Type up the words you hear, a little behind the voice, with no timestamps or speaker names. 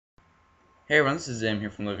Hey everyone, this is Zim here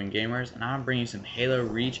from Living Gamers, and I'm bringing you some Halo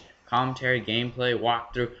Reach commentary, gameplay,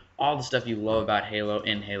 walkthrough, all the stuff you love about Halo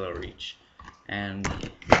in Halo Reach. And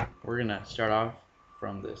we're gonna start off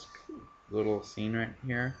from this little scene right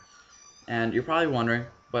here. And you're probably wondering,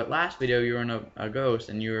 but last video you were in a ghost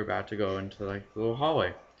and you were about to go into like the little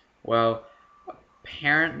hallway. Well,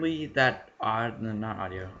 apparently that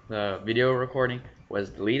the video recording was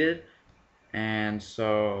deleted, and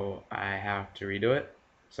so I have to redo it.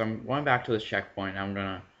 So I'm going back to this checkpoint. I'm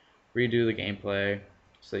gonna redo the gameplay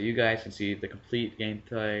so you guys can see the complete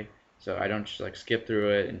gameplay. So I don't just like skip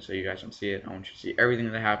through it, and so you guys don't see it. I want you to see everything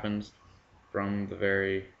that happens from the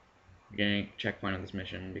very beginning checkpoint of this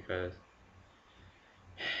mission, because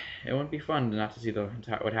it wouldn't be fun not to see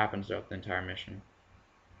what happens throughout the entire mission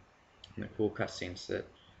and the cool cutscenes that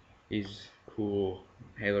these cool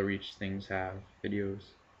Halo Reach things have, videos.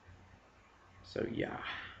 So yeah.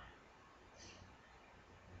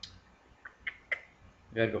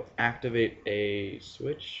 We gotta go activate a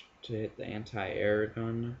switch to hit the anti-air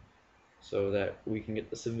gun so that we can get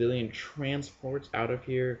the civilian transports out of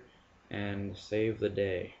here and save the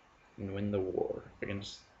day and win the war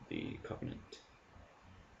against the Covenant.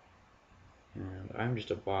 And I'm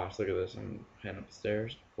just a boss. Look at this. I'm heading up the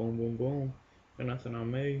stairs. Boom, boom, boom. Got nothing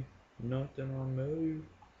on me. Nothing on me.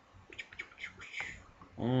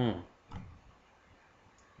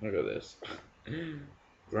 Look at this.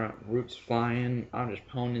 Grunt roots flying. I'm just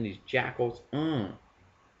poning these jackals.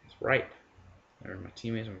 That's right. There are my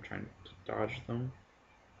teammates. I'm trying to dodge them.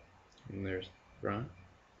 And there's Grunt.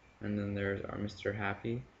 And then there's our Mr.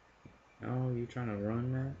 Happy. Oh, you trying to run,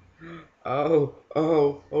 man? Oh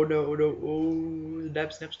no, oh no,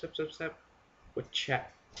 oh, step. What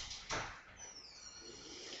chat?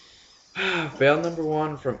 Fail number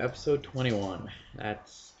 1 from episode 21.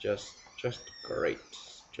 That's just great.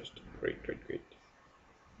 Just great.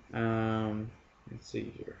 Let's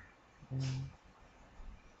see here.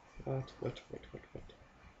 What? Let's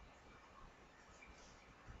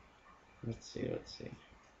see.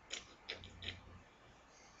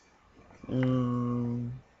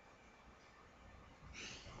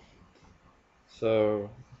 So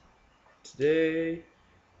today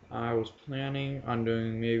I was planning on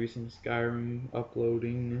doing maybe some Skyrim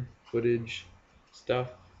uploading footage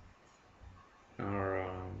stuff, or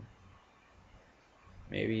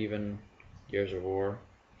maybe even Gears of War,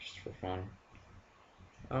 just for fun.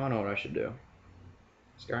 I don't know what I should do.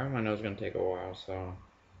 Skyrim I know is gonna take a while, so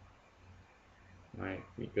might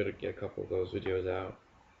be good to get a couple of those videos out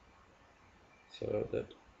so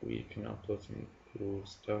that we can upload some cool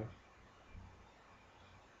stuff.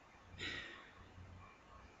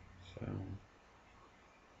 So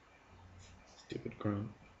stupid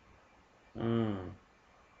Grunt.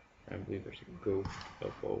 I believe there's a ghost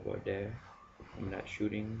up over there. I'm not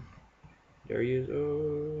shooting. There he is.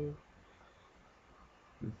 Oh.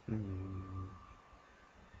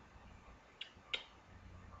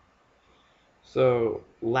 So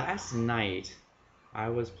last night I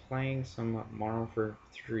was playing some Modern Warfare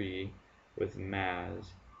 3 with Maz,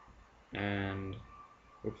 and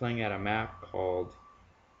we're playing at a map called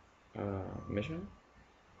Mission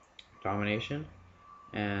Domination,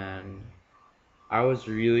 and I was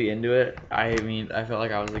really into it. I mean, I felt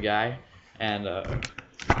like I was the guy, and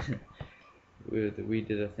we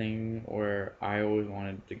did a thing where I always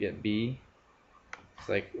wanted to get B. It's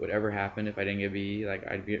like whatever happened if I didn't get B, like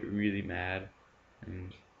I'd get really mad,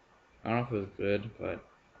 and I don't know if it was good, but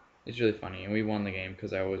it's really funny. And we won the game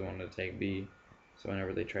because I always wanted to take B, so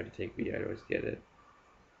whenever they tried to take B, I'd always get it.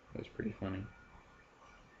 It was pretty funny.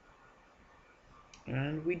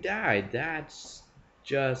 And we died. That's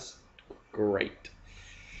just great.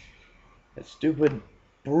 That stupid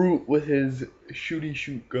brute with his shooty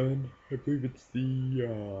shoot gun. I believe it's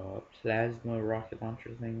the plasma rocket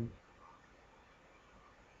launcher thing.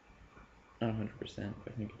 Not 100%,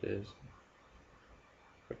 but I think it is.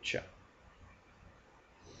 Gotcha.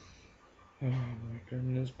 Oh my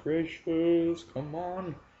goodness gracious, come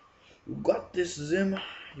on. You got this, Zim.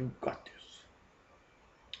 You got this.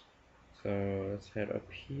 So let's head up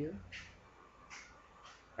here.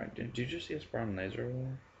 Alright, did you just see a spawn laser over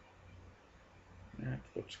there? That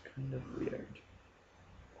looks kind of weird.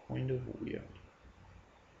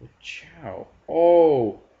 Chow.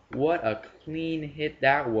 Oh, what a clean hit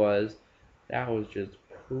that was. That was just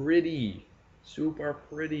pretty. Super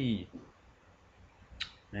pretty.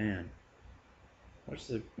 Man.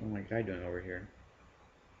 What's my guy doing over here?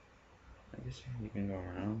 I guess you can go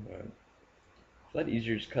around, but it's a lot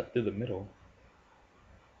easier to just cut through the middle.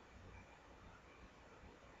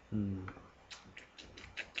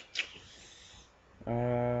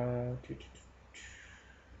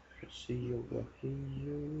 see over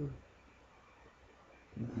here.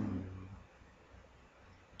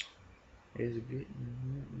 Is getting.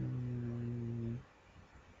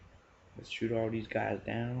 Let's shoot all these guys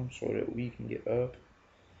down so that we can get up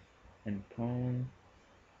and pwn.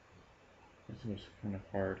 This was kind of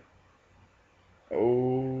hard.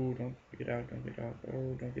 Oh, don't get out, don't get out.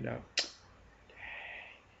 Oh, don't get out.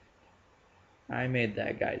 I made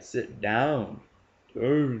that guy sit down.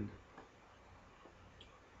 Dude.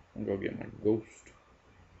 I'm gonna go get my ghost.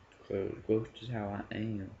 Cause ghost is how I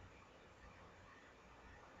am.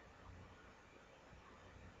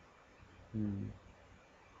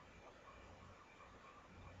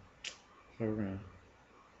 So we're gonna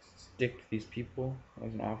stick these people. That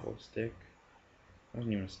was an awful stick. That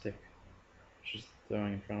wasn't even a stick. Just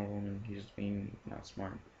throwing in front of him and he's just being not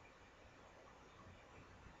smart.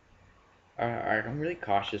 I'm really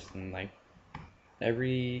cautious in like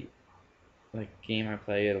every game I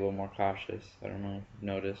play, I get a little more cautious. I don't know if you've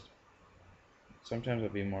noticed. Sometimes I'll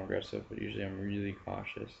be more aggressive, but usually I'm really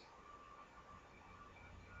cautious.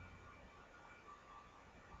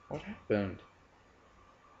 What happened?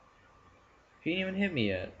 He didn't even hit me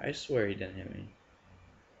yet. I swear he didn't hit me.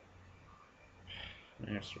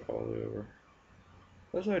 I have to start all the way over.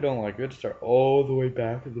 That's what I don't like. You have to start all the way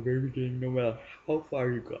back at the very beginning, no matter how far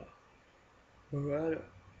you go. No matter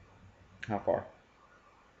how far.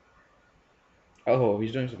 Oh,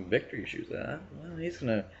 he's doing some victory shoots. Well, he's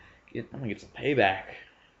gonna get. I'm gonna get some payback.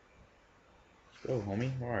 Let's go,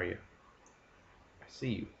 homie. Where are you? I see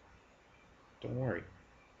you. Don't worry.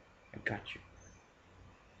 I got you.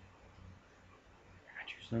 I got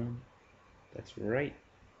you, son. That's right.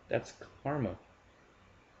 That's karma.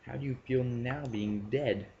 How do you feel now being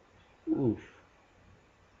dead? Oof.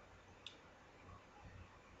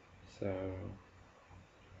 So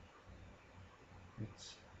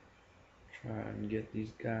let's try and get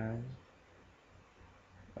these guys.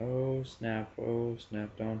 Oh snap, oh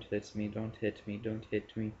snap, don't hit me, don't hit me, don't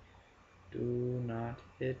hit me. Do not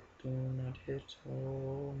hit,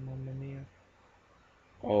 oh mamma mia.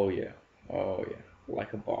 Oh yeah,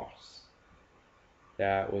 like a boss.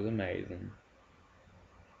 That was amazing.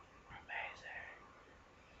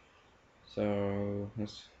 So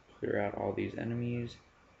let's clear out all these enemies,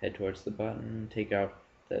 head towards the button, take out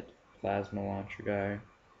that plasma launcher guy,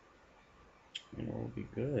 and we'll be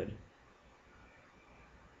good.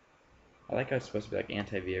 I like how it's supposed to be like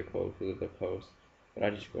anti-vehicle because of the post, but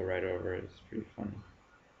I just go right over it. It's pretty funny.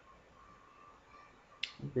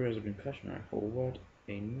 Brew has a concussion rifle. What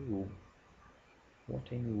a noob. What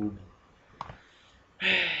a noob.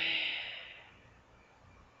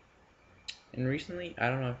 And recently, I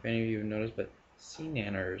don't know if any of you have noticed, but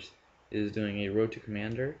CNanners is doing a Road to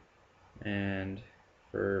Commander, and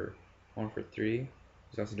for 1-for-3,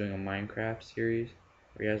 he's also doing a Minecraft series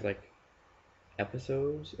where he has like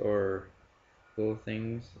episodes or little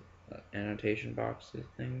things, annotation boxes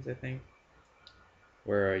things, I think,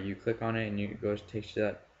 where you click on it and it takes you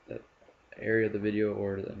to that area of the video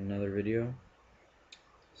or another video.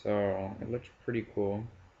 So it looks pretty cool.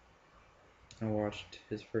 I watched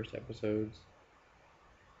his first episodes.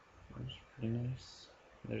 It was pretty nice.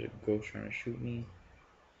 There's a ghost trying to shoot me.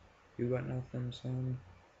 You got nothing, son.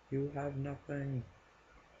 You have nothing.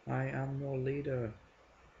 I am your leader.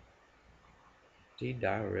 Did he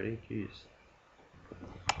die already? Jeez.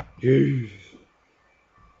 Jeez.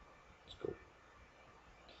 Let's go.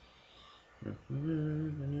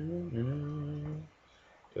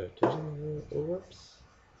 Whoops.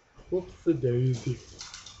 Whoops the daisy.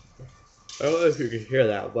 I don't know if you can hear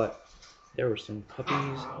that, but there were some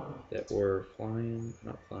puppies that were running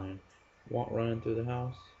through the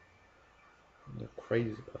house. They're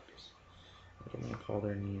crazy puppies. I don't want to call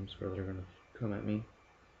their names or they're going to come at me.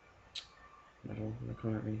 I don't want them to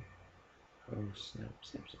come at me. Oh, snap.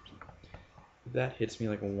 If that hits me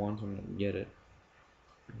like a once, I'm going to get it.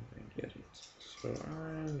 So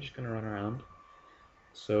I'm just going to run around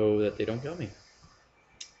so that they don't kill me.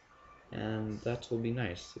 And that will be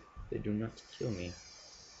nice. They do not kill me.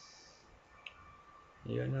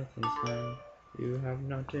 You got nothing, son. You have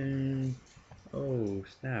nothing. Oh,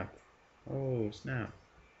 snap. Oh, snap.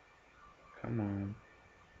 Come on.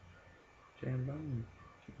 Jambone.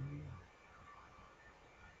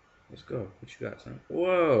 Let's go. What you got, son?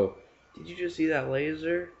 Whoa! Did you just see that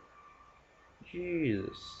laser?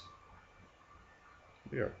 Jesus.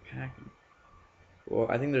 We are packing. Well,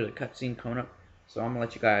 I think there's a cutscene coming up, so I'm gonna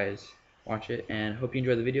let you guys watch it, and hope you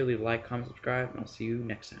enjoyed the video. Leave a like, comment, subscribe, and I'll see you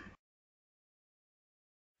next time.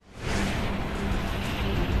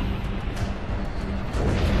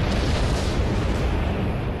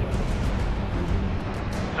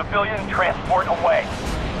 Civilian transport away.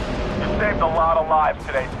 saved a lot of lives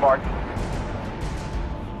today, Spartan.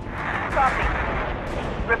 Copy.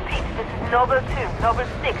 Repeat, this is Noble 2, Noble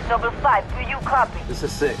 6, Noble 5. Do you copy? This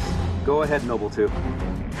is 6. Go ahead, Noble 2. We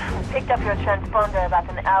picked up your transponder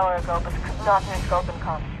about an hour ago, but could not reach open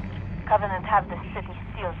comms. Covenant have the city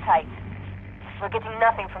sealed tight. We're getting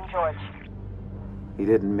nothing from George. He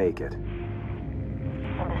didn't make it.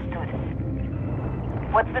 Understood.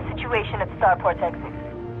 What's the situation at Starport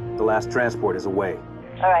exit? The last transport is away.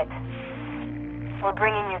 All right. We're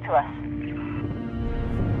bringing you to us.